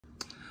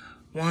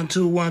1,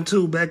 2, 1,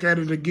 2, back at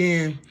it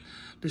again.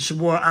 This your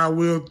boy I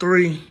Will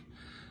 3.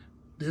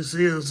 This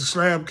is the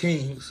Slab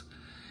Kings.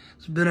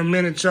 It's been a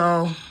minute,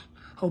 y'all.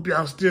 Hope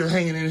y'all still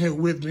hanging in here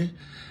with me.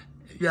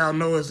 Y'all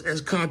know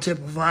as content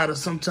providers,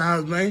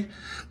 sometimes, man,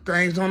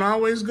 things don't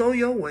always go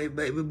your way,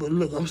 baby. But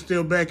look, I'm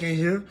still back in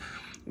here.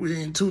 We're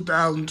in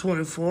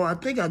 2024. I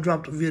think I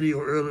dropped a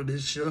video earlier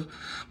this year.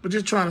 But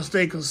just trying to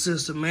stay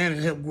consistent, man,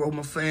 and help grow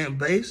my fan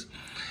base.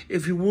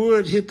 If you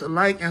would, hit the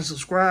like and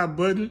subscribe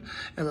button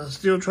as I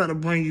still try to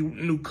bring you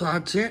new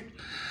content.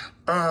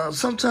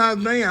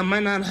 Sometimes, man, I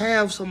might not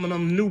have some of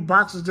them new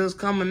boxes that's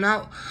coming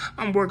out.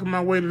 I'm working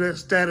my way to that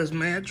status,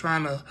 man,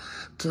 trying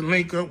to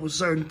link up with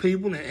certain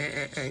people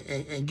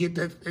and get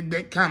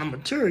that kind of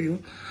material.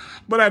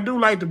 But I do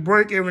like to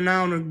break every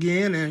now and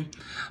again, and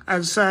I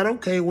decide,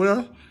 okay,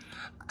 well,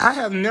 I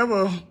have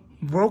never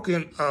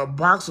broken a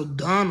box of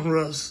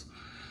Donruss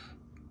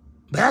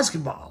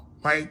basketball.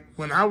 Like,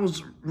 when I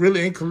was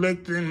really in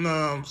collecting,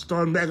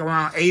 starting back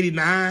around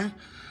 89,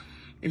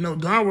 you know,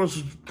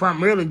 Donruss was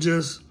primarily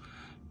just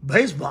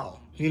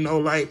baseball. You know,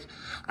 like,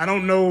 I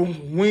don't know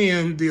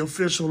when the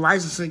official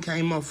licensing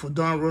came up for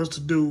Donruss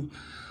to do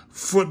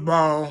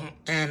football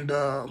and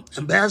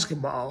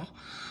basketball.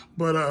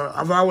 But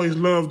I've always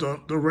loved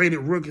the Rated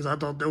Rookies. I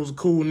thought that was a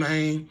cool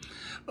name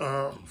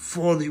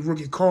for the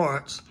rookie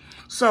cards.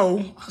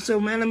 So I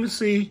said, man, let me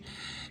see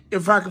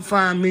if I can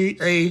find me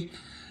a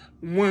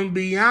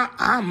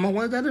Wembenyma.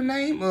 What's that the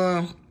name?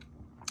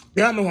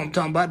 Y'all know what I'm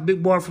talking about.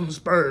 Big boy from the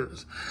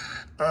Spurs.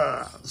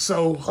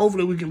 So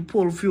hopefully we can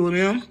pull a few of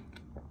them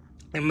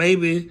and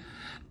maybe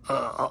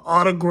an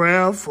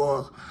autograph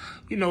or,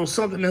 you know,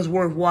 something that's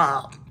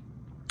worthwhile.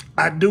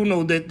 I do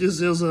know that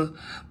this is a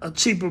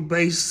cheaper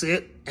base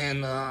set,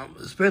 and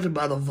especially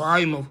by the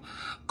volume of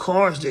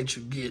cards that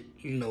you get,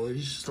 you know,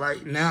 it's just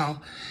like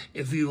now,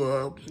 if you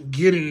are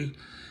getting,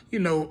 you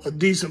know, a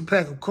decent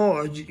pack of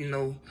cards, you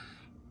know,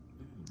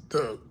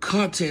 the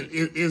content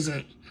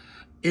isn't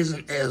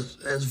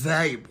as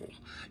valuable.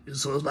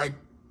 So it's like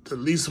the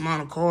least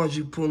amount of cards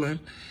you pull in,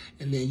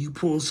 and then you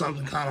pull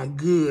something kind of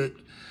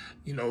good,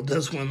 you know,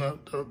 that's when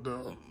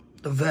the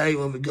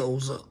value of it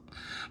goes up.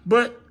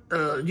 But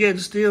yeah,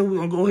 still, we're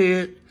gonna go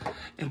ahead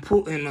and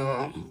put in,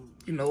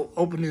 you know,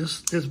 open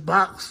this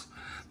box.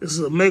 This is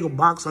a Mega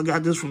Box. I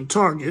got this from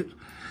Target.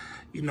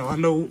 You know, I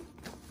know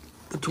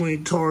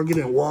between Target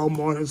and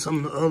Walmart and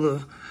some of the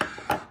other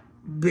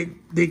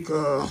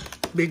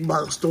big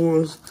box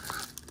stores,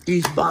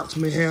 each box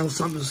may have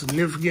something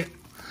significant.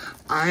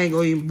 I ain't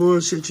gonna even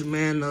bullshit you,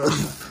 man.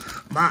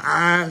 My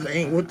eyes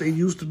ain't what they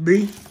used to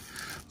be.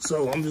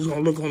 So I'm just gonna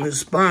look on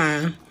this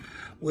spine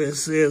where it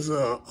says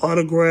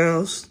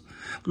autographs.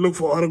 Look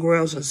for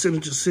autographs and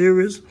signature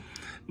series,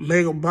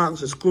 Mega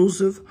Box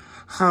exclusive,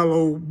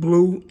 hollow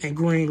blue and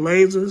green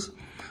lasers,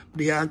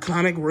 the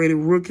iconic Rated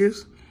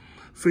Rookies,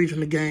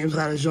 featuring the game's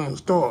hottest young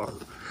stars.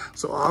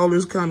 So all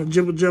this kind of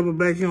jibber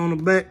back here on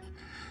the back,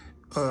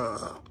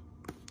 I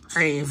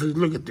ain't even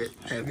look at that.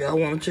 If y'all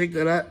want to check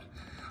that out,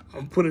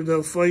 I'm put it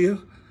up for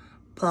you.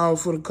 Power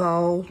for the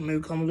cause.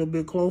 Maybe come a little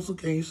bit closer.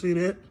 Can you see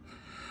that?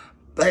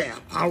 Bam.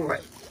 All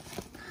right.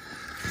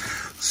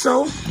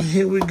 So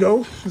here we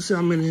go. Let's see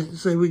how many.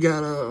 Say we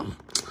got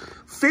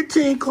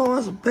 15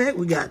 cards a pack.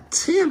 We got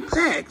 10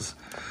 packs.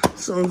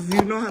 So if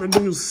you know how to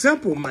do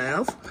simple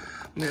math,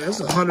 man, that's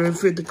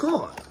 150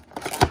 cards.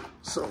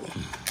 So,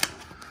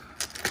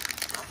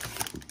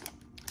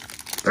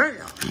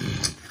 damn.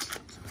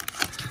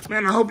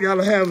 Man, I hope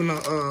y'all are having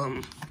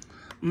a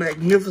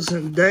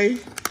magnificent day.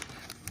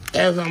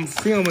 As I'm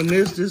filming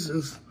this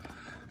is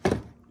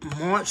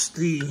March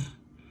the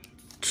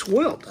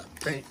 12th, I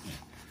think.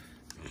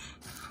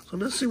 So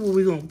let's see what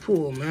we're going to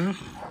pull, man.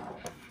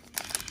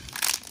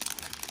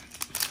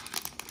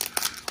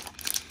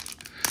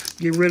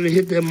 Get ready to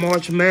hit that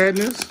March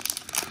Madness.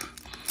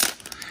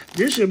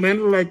 This year, man,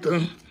 look like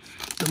the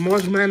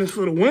March Madness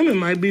for the women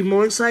might be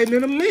more exciting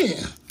than the men.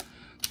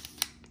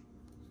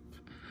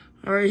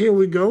 All right, here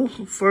we go.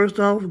 First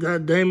off, we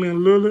got Damian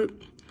Lillard.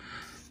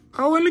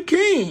 Oh, and the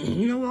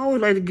King. You know, I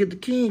always like to get the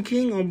King.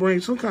 King gonna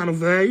bring some kind of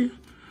value.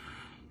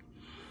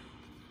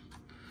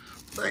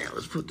 Bam,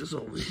 let's put this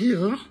over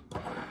here.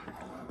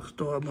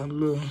 Start my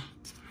little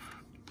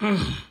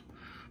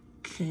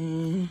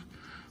King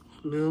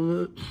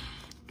Lillard.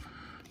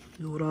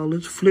 With all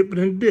this flipping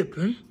and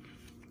dipping.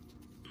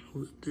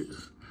 With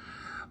this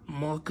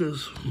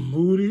Marcus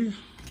Moody,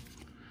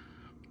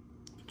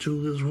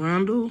 Julius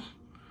Randle,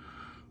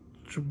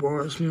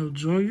 Jabari Smith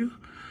Jr.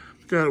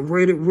 Got a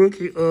Rated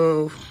Rookie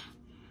of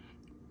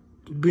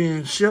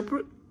Ben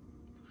Shepherd.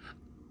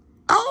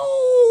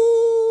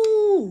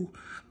 Oh!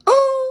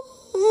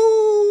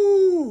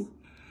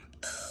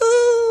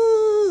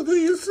 Do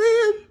you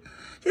see him?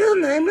 His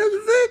name is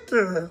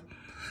Victor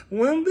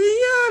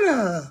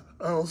Wembenyma.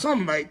 Oh,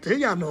 something like that.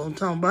 Y'all know what I'm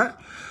talking about.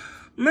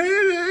 Man,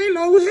 I ain't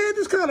know we had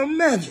this kind of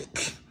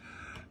magic.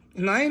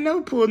 And I ain't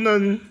never pulled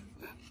nothing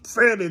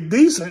fairly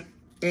decent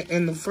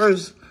in the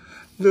first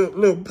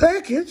little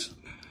package.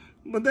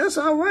 But that's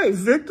all right,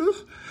 Victor.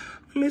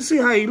 Let me see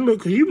how you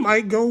look. You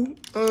might go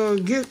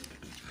get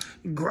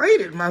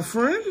Graded, my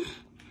friend.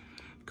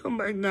 Come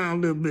back down a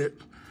little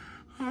bit.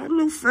 A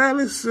little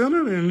fairly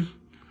centered and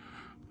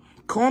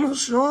corner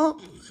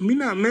sharp. Let me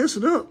not mess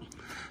it up.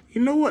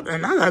 You know what?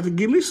 And I got to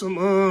give me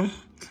some,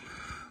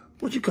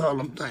 what you call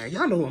them things?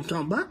 Y'all know what I'm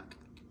talking about.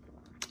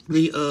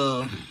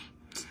 The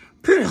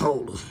penny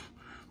holders.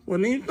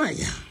 Wasn't even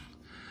thinking.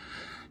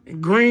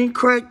 Green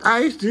cracked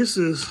ice. This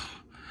is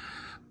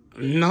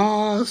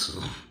Nas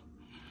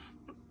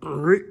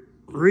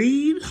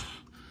Reed.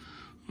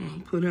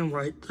 Put him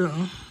right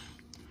there.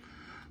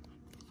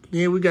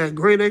 Then we got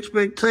Great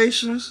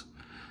Expectations.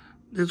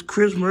 This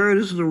Chris Murray.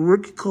 This is a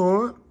rookie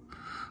card.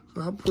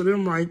 So I'll put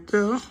him right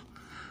there.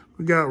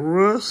 We got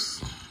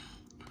Russ,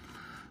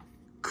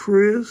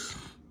 Chris,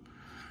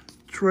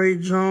 Trey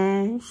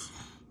Jones.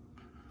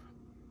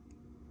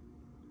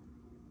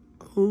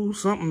 Ooh,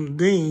 something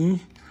Dean.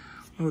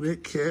 Oh,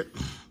 that cat.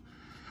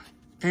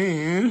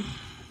 And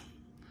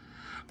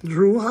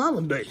Drew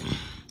Holiday.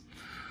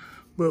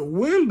 But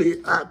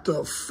Wemby at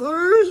the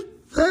first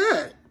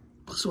pack.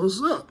 That's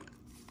what's up.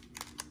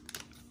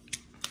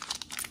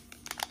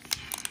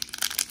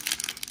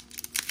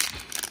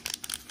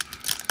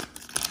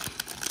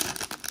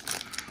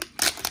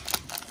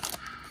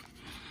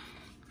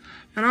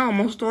 And I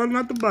almost started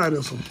not to buy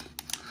this one.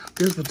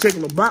 This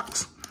particular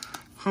box,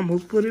 I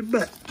almost put it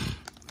back.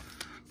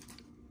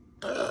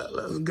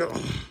 Let's go.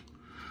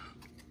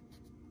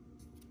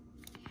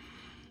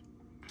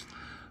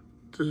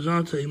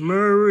 DeJounte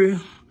Murray,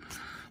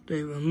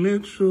 David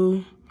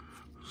Mitchell,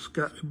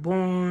 Scotty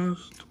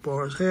Barnes,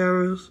 Tobias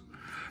Harris,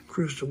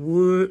 Christian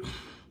Wood.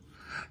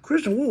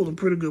 Christian Wood was a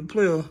pretty good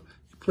player.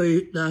 He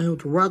played down here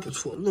with the Rockets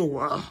for a little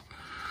while.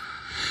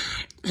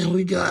 And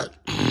we got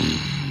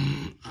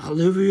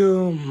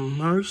Olivia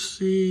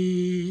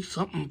Mercy,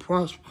 something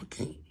Prosper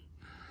King.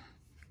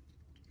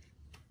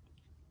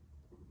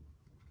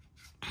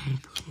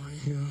 Put right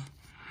here.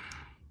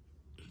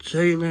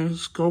 Jalen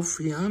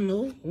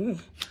Scofiano. Ooh.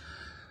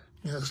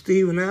 Now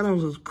Steven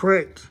Adams is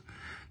cracked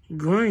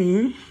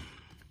green.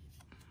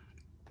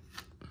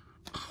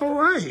 All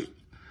right.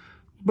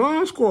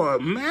 Bomb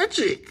Squad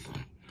Magic.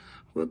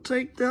 We'll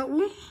take that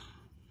one.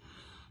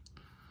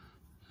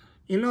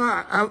 You know,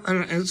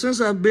 and since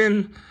I've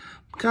been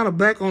kind of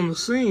back on the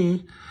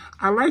scene,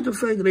 I like the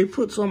fact that they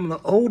put some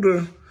of the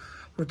older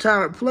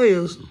retired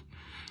players'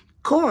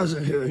 cards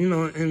in here, you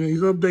know, and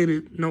these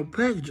updated,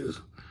 packages.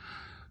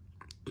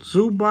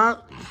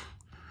 Zubac,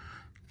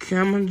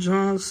 Cameron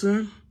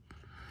Johnson,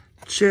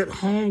 Chet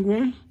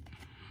Holmgren.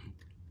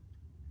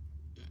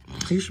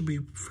 He should be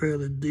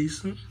fairly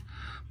decent.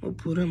 We'll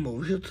put him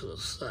over here to the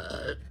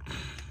side.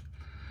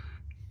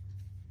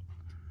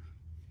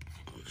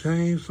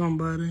 James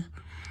somebody.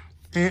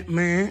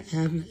 Ant-Man,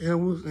 Anthony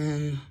Edwards,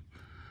 and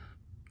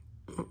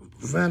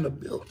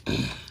Vanderbilt.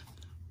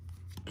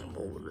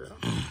 Over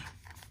there.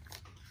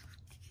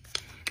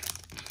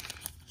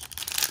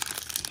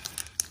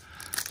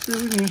 See,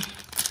 we can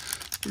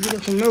get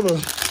us another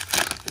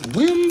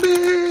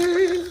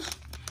Wemby.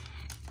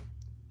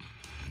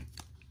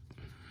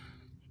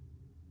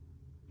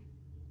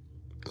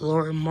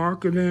 Laurie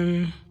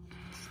Marketing,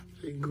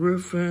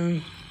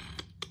 Griffin,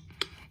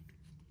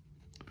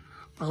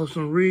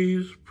 Austin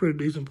Reeves, pretty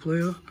decent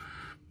player.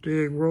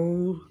 Derrick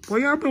Rose. Boy,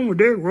 y'all remember when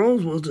Derrick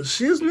Rose was the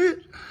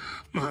shiznit?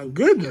 My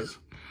goodness.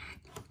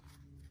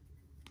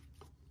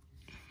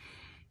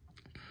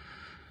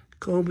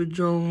 Kobe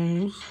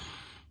Jones.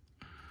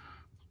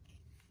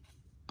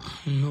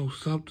 I know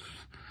something.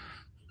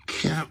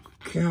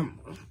 Camera.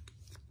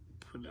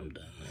 Put them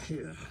down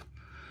here.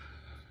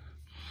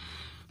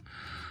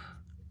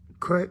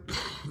 Cracked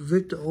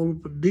Victor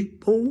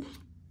Oladipo.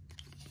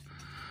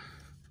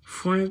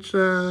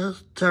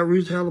 Franchise,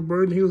 Tyrese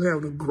Halliburton. He was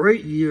having a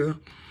great year.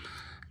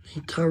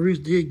 And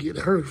Tyrese did get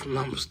hurt, if I'm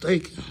not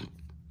mistaken.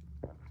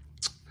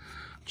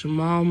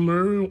 Jamal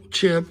Murray,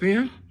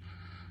 champion.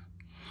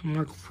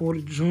 Michael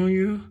Porter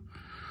Jr.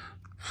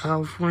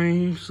 Al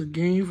Frames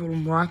again for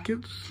them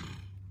Rockets.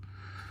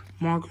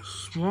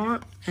 Marcus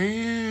Smart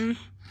and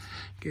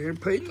Gary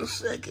Payton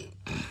II.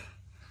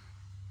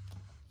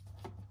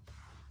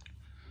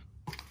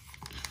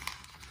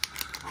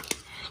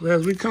 So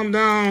as we come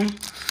down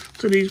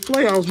to these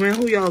playoffs, man,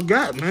 who y'all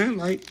got, man?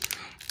 Like,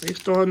 they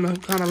starting to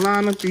kind of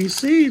line up these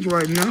seeds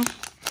right now.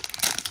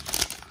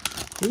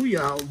 Who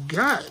y'all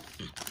got?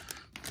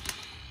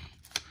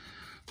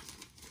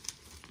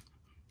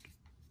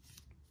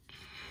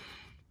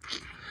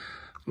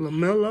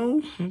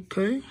 LaMelo,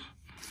 okay.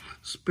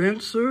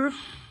 Spencer,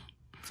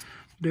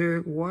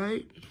 Derek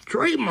White,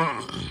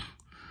 Draymond,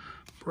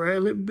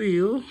 Bradley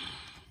Beal,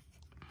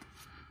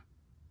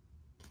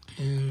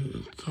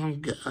 and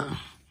some guy.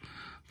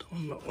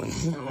 Don't know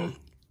him.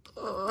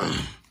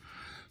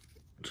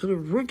 To the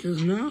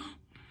rookies now.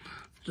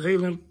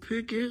 Jalen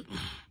Pickett.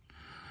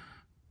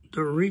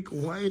 Derek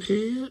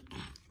Whitehead.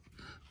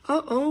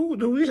 Uh-oh,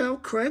 do we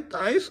have cracked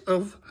ice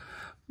of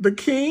the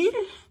King?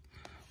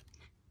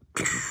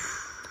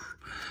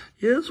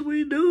 Yes,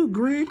 we do.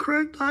 Green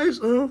cracked ice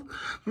of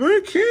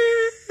the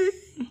King.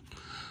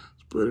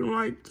 Let's put it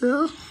right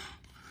there.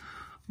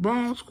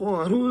 Bomb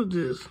Squad, who is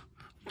this?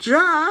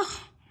 Ja.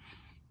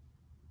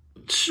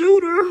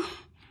 Shooter.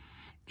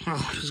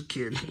 Oh, just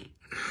kidding.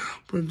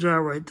 Put Ja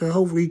right there.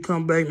 Hopefully he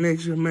come back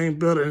next year, man,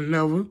 better than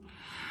ever.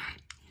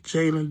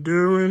 Jalen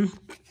Duren.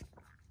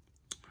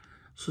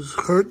 This is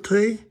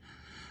Hurte.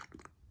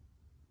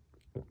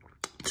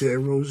 Terry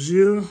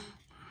Rozier.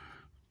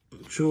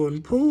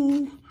 Jordan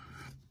Poole.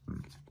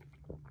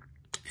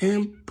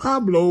 And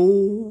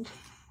Pablo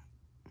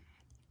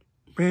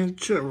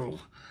Ranchero.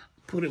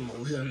 Put him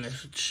over here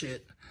next to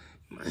Chet.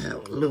 Might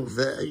have a little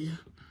value.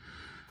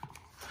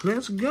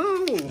 Let's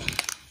go.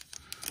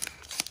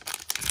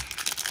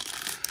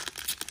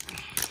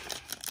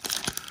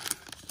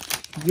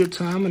 Good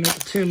timing at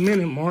the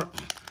 10-minute mark.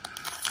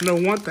 You know,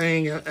 one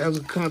thing as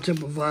a content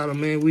provider,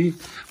 man, we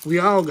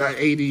all got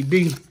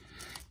ADD.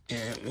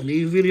 And when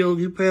these videos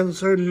get past a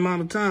certain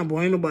amount of time,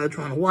 boy, ain't nobody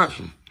trying to watch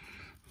them.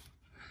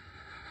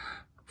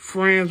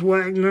 Franz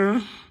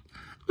Wagner.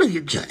 Look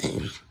at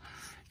James.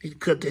 He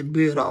cut that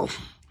beard off.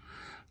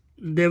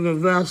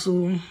 Devin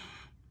Vassell.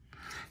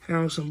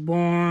 Harrison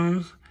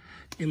Barnes.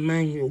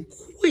 Emmanuel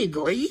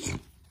Quigley.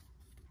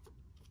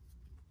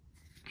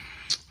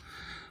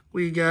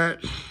 We got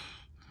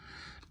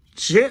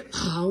Jet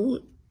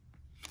Howard.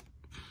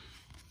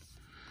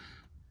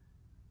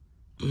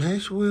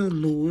 Maxwell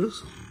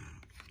Lewis.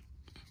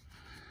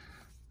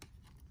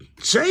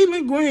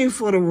 Jalen Green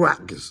for the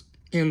Rockets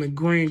in the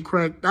green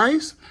cracked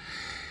ice.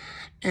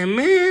 And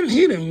man,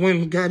 he done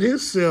went and got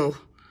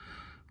himself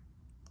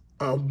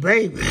a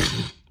baby.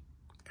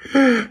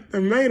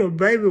 And made a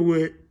baby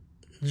with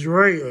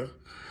Drea.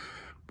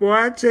 Boy,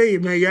 I tell you,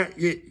 man,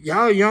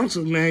 y'all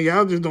youngsters, man,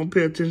 y'all just don't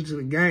pay attention to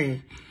the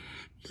game.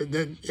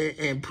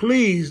 And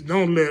please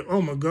don't let,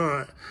 oh my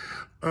God,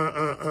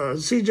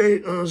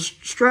 CJ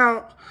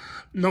Stroud,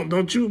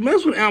 don't you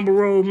mess with Amber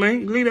Rose,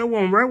 man. Leave that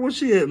woman right where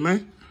she at,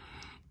 man.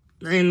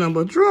 Ain't nothing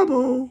but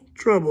trouble.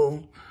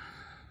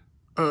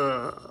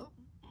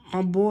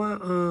 My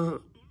boy,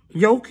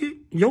 Joker,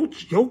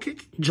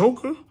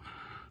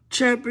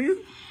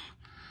 champion.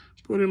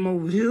 Put him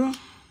over here.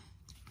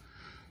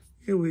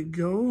 Here we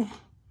go.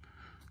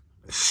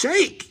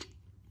 Shake.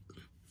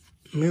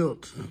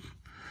 Milton.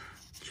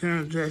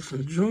 Jaron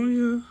Jackson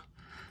Jr.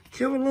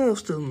 Kevin Love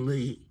still in the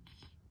league.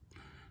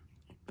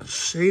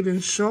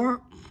 Shaden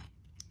Sharp.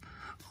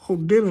 Oh,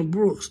 Dylan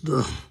Brooks,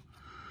 the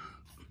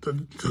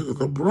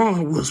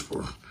LeBron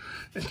Whisperer.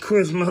 And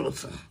Chris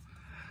Middleton.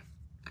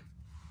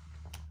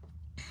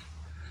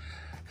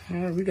 All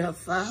right, we got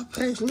 5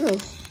 packs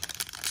left.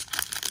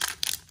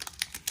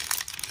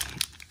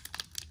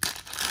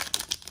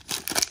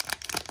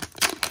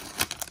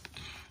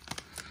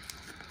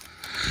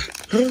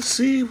 Let's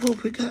see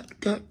what we got.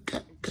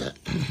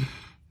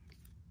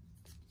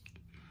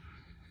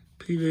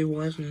 P.J.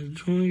 Washington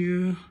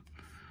Jr.,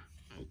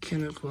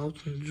 Kenneth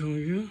Lawson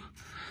Jr.,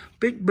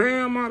 Big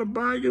Bam out of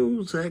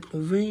Bayou, Zach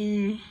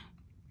LaVine,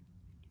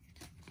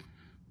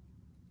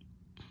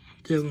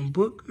 Devin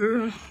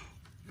Booker,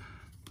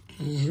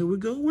 and here we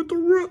go with the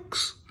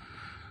Rooks.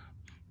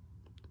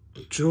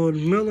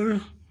 Jordan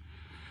Miller,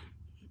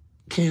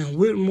 Cam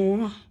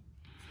Whitmore,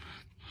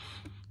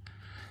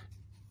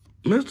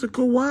 Mr.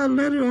 Kawhi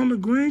Leonard on the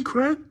green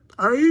cracked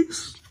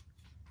ice.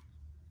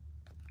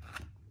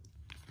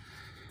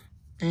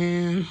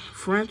 And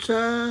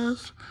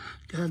franchise,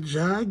 got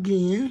Ja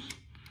again.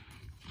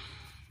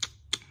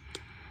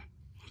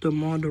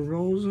 DeMar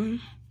DeRozan,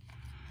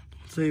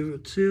 Xavier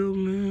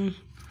Tillman,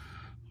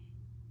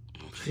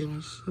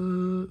 Jalen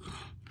Suggs,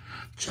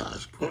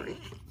 Josh Green.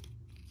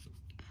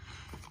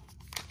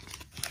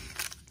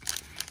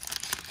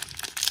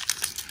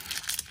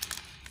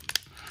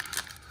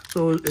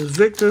 So is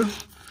Victor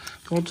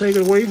gonna take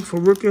it away for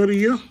Rookie of the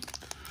Year?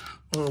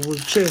 Or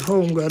was Chet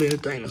Holmes got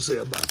anything to say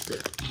about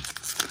that?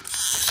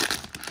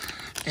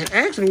 And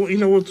actually, you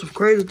know what's the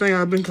crazy thing?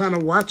 I've been kind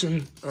of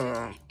watching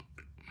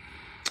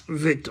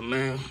Victor,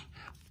 man.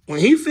 When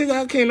he figure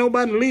out can't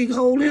nobody in the league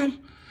hold him,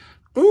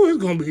 oh, it's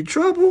gonna be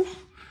trouble.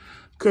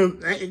 Cause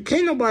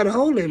can't nobody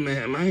hold him,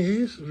 man.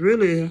 He's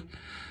really,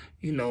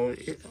 you know,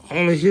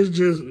 only his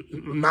just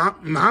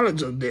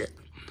knowledge of that.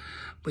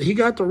 But he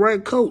got the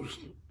right coach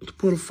to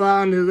put a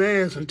fire in his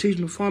ass and teach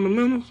him the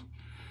fundamentals.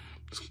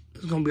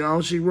 It's gonna be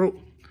all she wrote.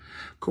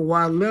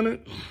 Kawhi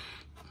Leonard.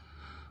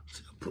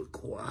 Let's put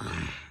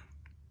Kawhi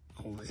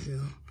over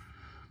here.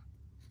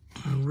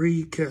 And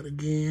Reed cat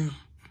again.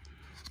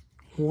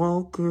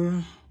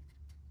 Walker.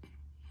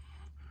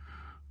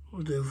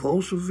 With that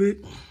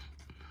Vucevic.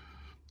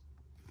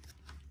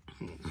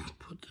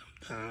 Put them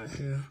down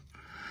here.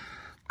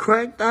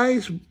 Cracked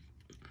ice.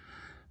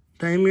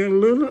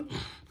 Damian Lillard.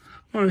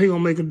 I wonder if he's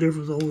gonna make a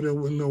difference over there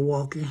with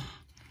Milwaukee.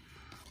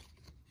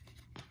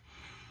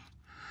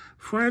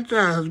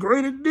 Franchise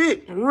graded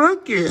Dick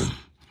Rookie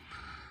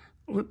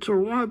with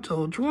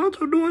Toronto.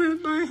 Toronto doing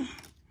anything?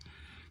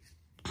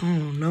 I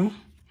don't know.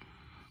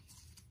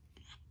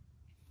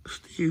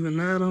 Steven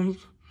Adams.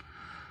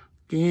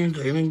 Again,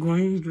 Jalen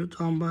Green. We're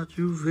talking about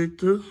you,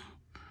 Victor.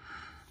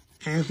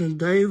 Anthony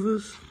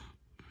Davis.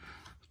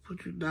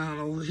 Put you down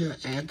over here,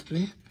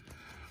 Anthony.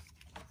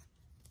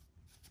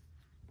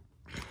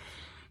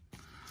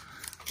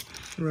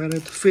 Right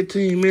at the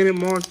 15-minute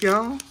mark,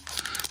 y'all.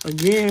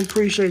 Again,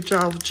 appreciate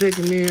y'all for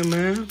checking in,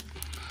 man.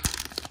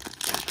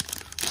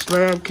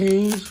 Slab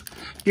Kings.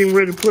 Getting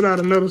ready to put out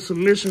another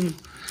submission.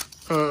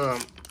 I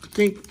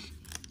think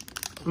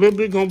a little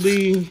bit gonna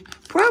be,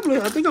 probably,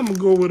 I think I'm gonna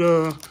go with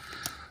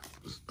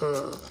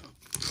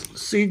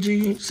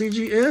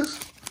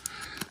CGS.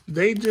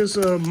 They just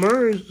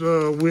merged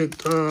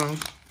with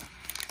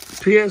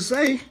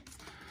PSA.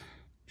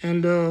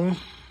 And I don't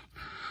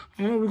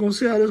know, we're gonna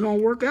see how this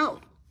gonna work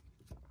out.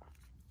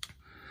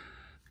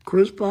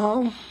 Chris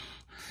Paul,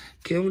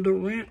 Kevin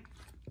Durant.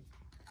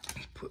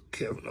 Put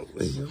Kevin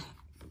over here.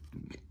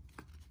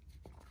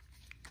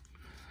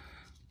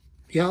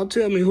 Y'all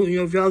tell me who,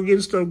 if y'all getting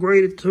stuff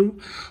graded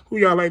too, who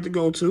y'all like to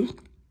go to.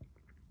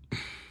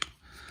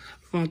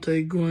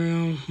 Fonte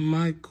Graham,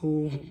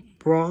 Michael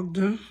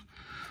Brogdon.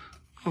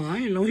 Oh, I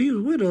didn't know he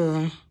was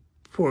with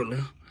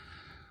Portland.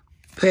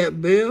 Pat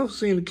Bell,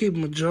 seemed to keep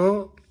him a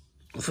job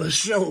for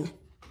sure.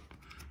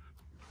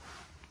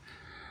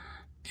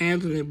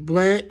 Anthony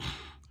Black.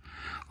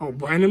 Oh,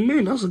 Brandon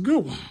Miller, that's a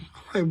good one.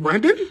 All right,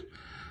 Brandon.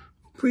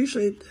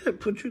 Appreciate that.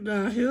 Put you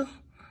down here.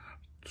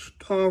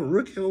 Star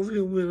rookie over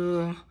here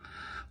with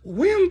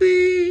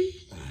Wemby.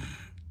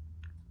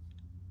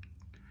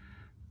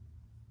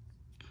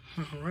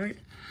 All right.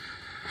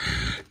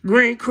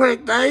 Green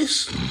Cracked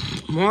Ice.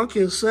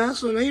 Marcus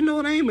Sasson. They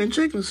know they ain't been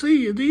checking to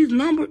see if these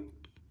numbered.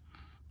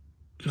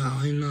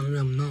 No, ain't none of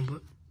them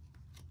numbered.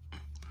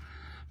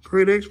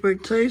 Great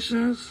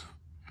Expectations.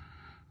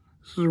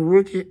 This is a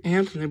rookie,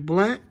 Anthony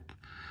Black.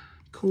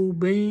 Cool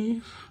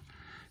Beans.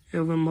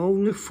 Evan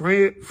Mobley.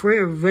 Fred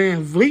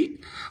Van Vliet.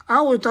 I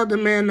always thought the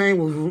man's name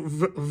was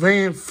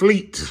Van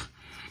Fleet.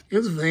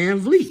 It's Van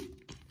Vliet.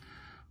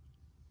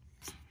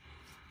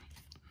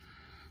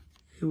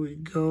 Here we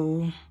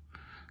go.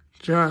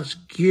 Josh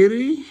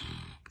Giddey.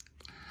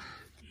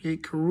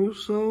 Nick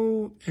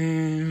Caruso.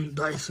 And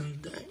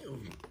Dyson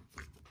Daniels.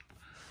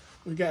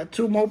 We got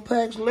 2 more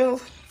packs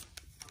left.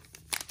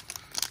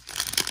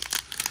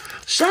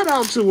 Shout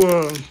out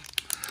to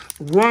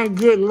Run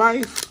Good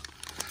Life.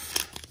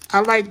 I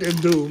like that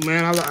dude,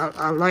 man.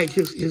 I like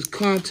his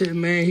content,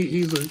 man.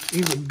 He's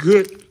a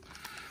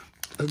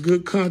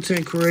good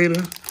content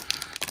creator.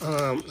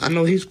 I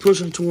know he's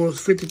pushing towards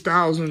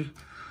 50,000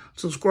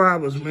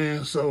 subscribers,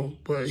 man. So,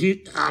 but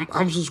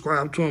I'm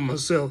subscribed to him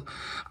myself.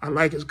 I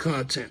like his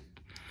content.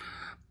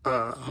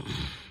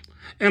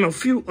 And a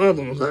few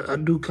other ones I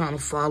do kind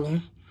of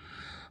follow.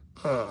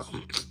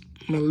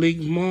 Malik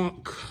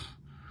Monk,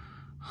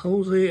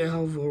 Jose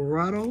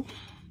Alvarado,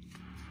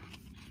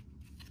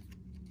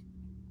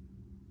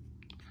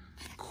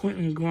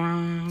 Quentin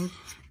Grimes,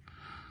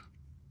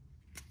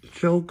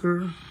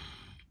 Joker,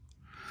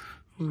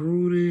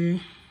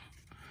 Rudy.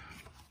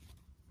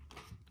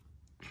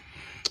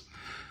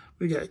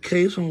 We got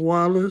Casey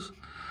Wallace,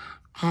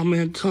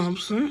 Amen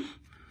Thompson.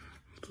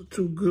 The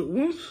 2 good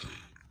ones.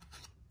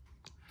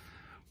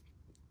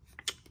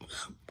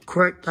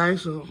 Cracked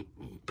Ice of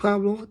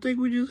Pablo. I think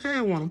we just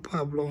had one of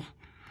Pablo.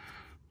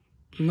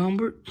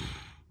 Numbered.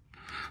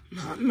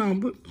 Not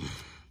numbered.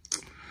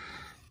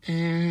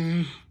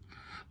 And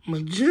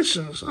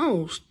Magicians.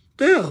 Oh,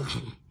 Steph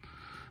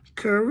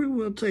Curry.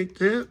 We'll take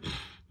that.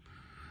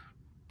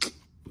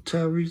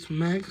 Tyrese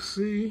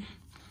Maxey.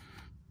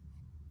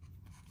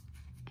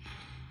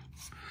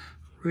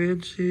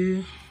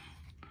 Reggie.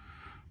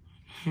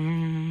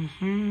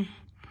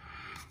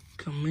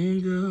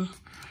 Kaminga.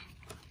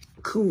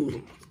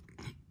 Cool.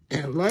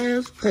 And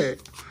last pack.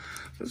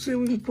 Let's see if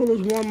we can pull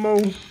us one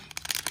more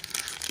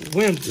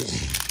Wemby.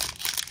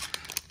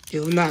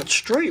 If not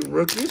straight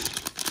rookie.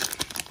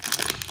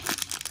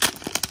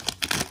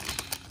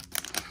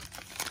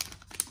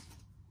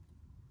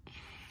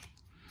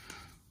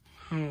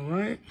 All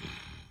right.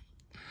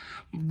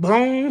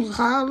 Bones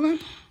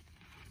Highland.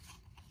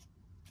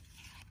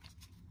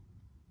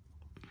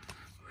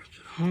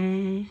 Richard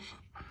Holmes.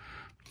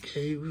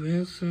 K.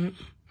 Vincent.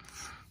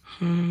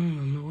 I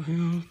know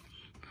him.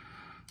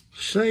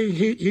 Shea,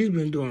 he's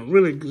been doing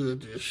really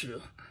good this year.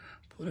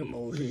 Put him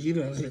over here. He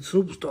done hit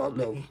superstar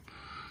level.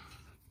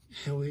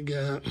 And we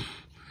got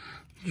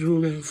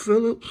Julian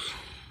Phillips,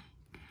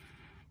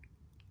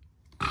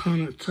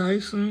 Hunter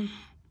Tyson,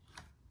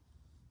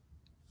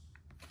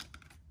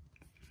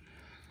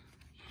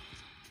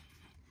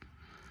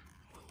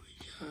 what we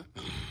got?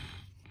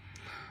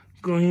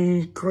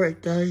 Green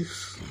Cracked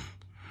Ice.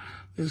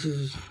 This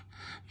is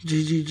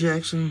G.G.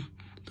 Jackson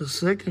the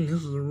second.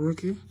 This is a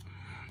rookie.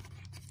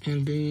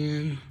 And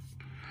then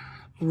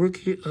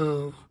rookie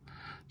of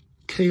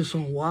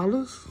Cason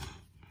Wallace.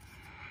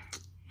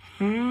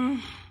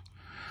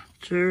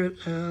 Jared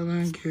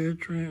Allen, Gary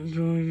Trent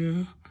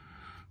Jr.,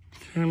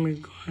 Jeremy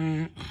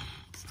Grant,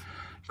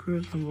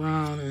 Christian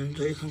Brown, and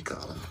Jason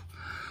Collins.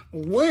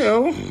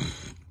 Well,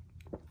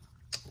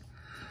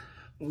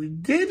 we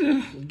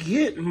didn't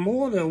get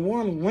more than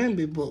one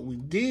Wemby, but we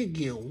did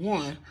get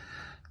one.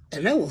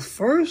 And that was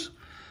first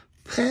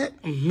pack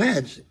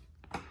Magic.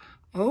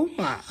 Oh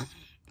my.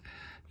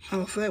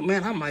 Matter of fact,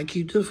 man, I might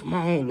keep this for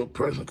my own little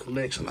personal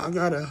collection. I'm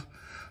gonna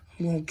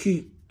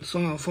keep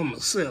some for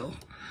myself.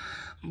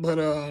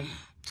 But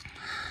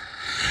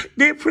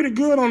did pretty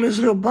good on this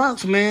little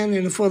box, man.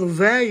 And for the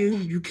value,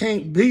 you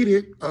can't beat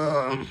it.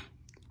 I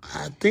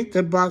think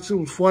that box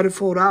was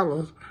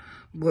 $44,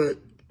 but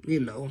you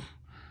know,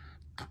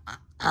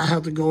 I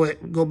have to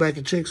go back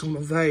and check some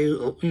of the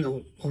value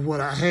of, of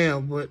what I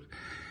have. But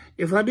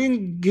if I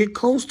didn't get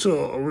close to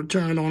a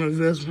return on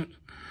investment,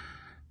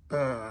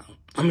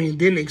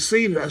 didn't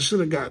exceed it, I should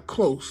have got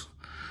close.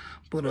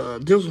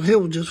 But this one here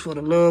was just for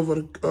the love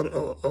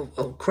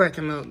of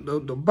cracking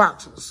the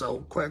boxes,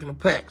 so cracking the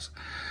packs.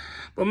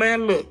 But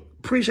man, look,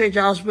 appreciate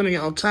y'all spending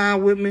y'all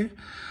time with me.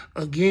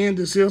 Again,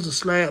 this is the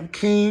Slab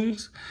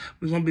Kings.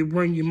 We're going to be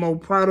bringing you more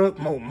product,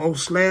 more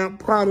slab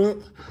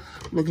product.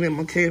 Looking at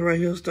my case right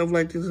here, stuff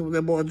like this with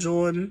that boy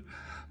Jordan,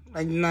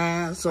 like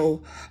 9.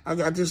 So I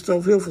got this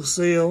stuff here for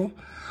sale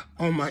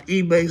on my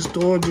eBay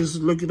store. Just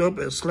look it up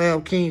at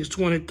Slab Kings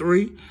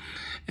 23.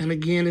 And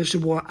again, it's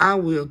your boy I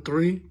Will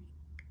 3.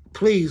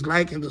 Please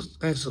like and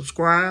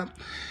subscribe.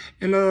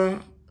 And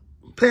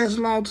pass it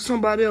along to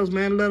somebody else,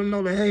 man. Let them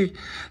know that, hey,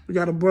 we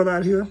got a brother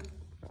out here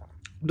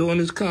doing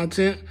this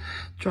content,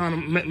 trying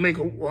to make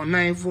a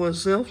name for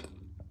itself.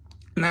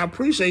 And I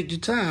appreciate your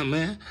time,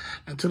 man.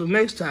 Until the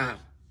next time,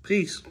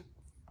 peace.